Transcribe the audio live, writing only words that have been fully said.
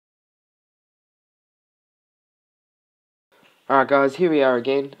Alright guys, here we are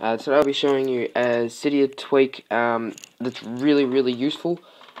again. Today I'll be showing you a Cydia tweak that's really useful.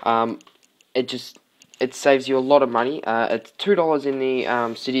 It saves you a lot of money. It's $2 in the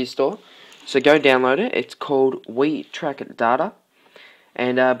Cydia store. So go download it. It's called WeeTrackData.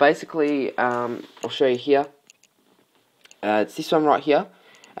 And basically, I'll show you here. It's this one right here.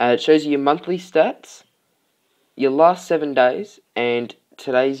 It shows you your monthly stats, your last 7 days, and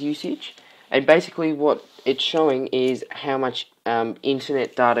today's usage. And basically what it's showing is how much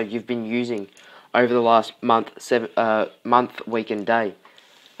internet data you've been using over the last month, week and day.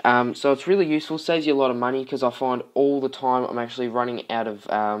 So it's really useful, saves you a lot of money, because I find all the time I'm actually running out of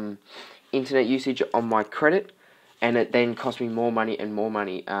internet usage on my credit, and it then costs me more money and more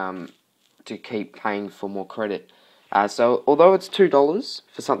money to keep paying for more credit. So although it's $2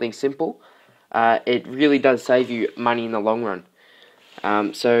 for something simple, it really does save you money in the long run.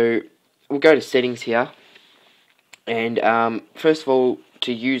 So we'll go to settings here, and first of all,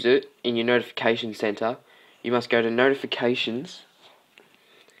 to use it in your notification center, you must go to notifications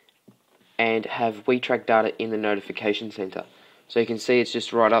and have WeeTrackData in the notification center. So you can see it's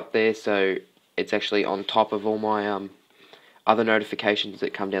just right up there, so it's actually on top of all my other notifications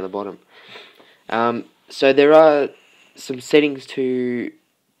that come down the bottom. So there are some settings to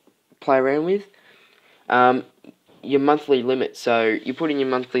play around with. Your monthly limit, so you put in your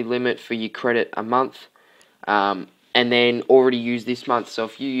monthly limit for your credit a month, and then already use this month. So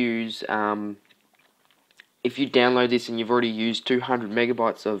if you use if you download this and you've already used 200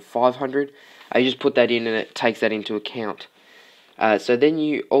 megabytes of 500, you just put that in and it takes that into account. So then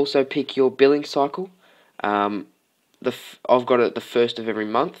you also pick your billing cycle. I've got it the first of every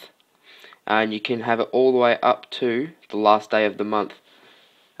month, and you can have it all the way up to the last day of the month.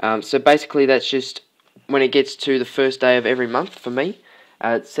 So basically that's just when it gets to the first day of every month for me,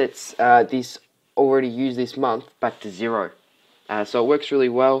 it sets this already used this month back to 0. So it works really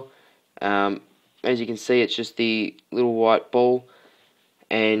well. As you can see, it's just the little white ball,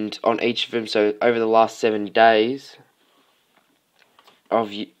 and on each of them, so over the last 7 days,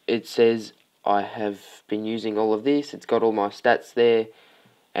 it says I have been using all of this. It's got all my stats there,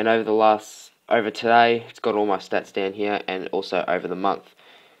 and over today, it's got all my stats down here, and also over the month.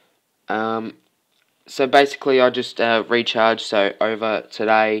 So basically I just recharge, so over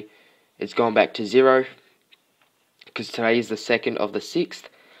today it's gone back to 0, because today is the 2nd of the 6th.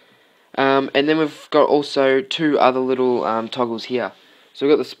 And then we've got also 2 other little toggles here. So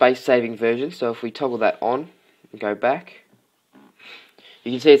we've got the space saving version, so if we toggle that on and go back,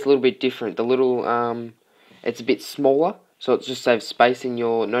 you can see it's a little bit different. The little, it's a bit smaller, so it just saves space in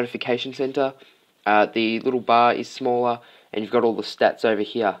your notification center. The little bar is smaller, and you've got all the stats over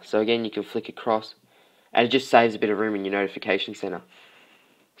here. So again, you can flick across, and it just saves a bit of room in your notification center.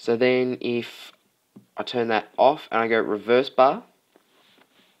 So then if I turn that off and I go reverse bar,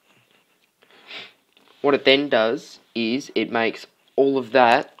 what it then does is it makes all of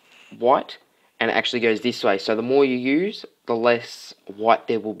that white, and it actually goes this way. So the more you use, the less white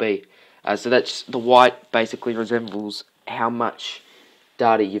there will be. So that's the white basically resembles how much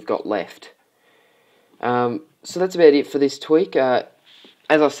data you've got left. So that's about it for this tweak.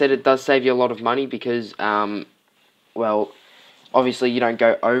 As I said, it does save you a lot of money because, well, obviously you don't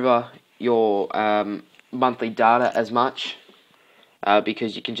go over your monthly data as much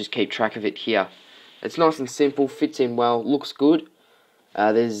because you can just keep track of it here. It's nice and simple, fits in well, looks good.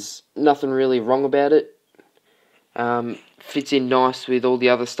 There's nothing really wrong about it. Fits in nice with all the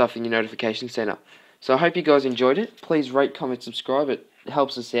other stuff in your notification center. So I hope you guys enjoyed it. Please rate, comment, subscribe. It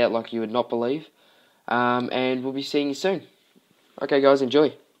helps us out like you would not believe. And we'll be seeing you soon. Okay guys,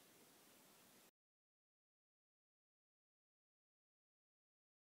 enjoy.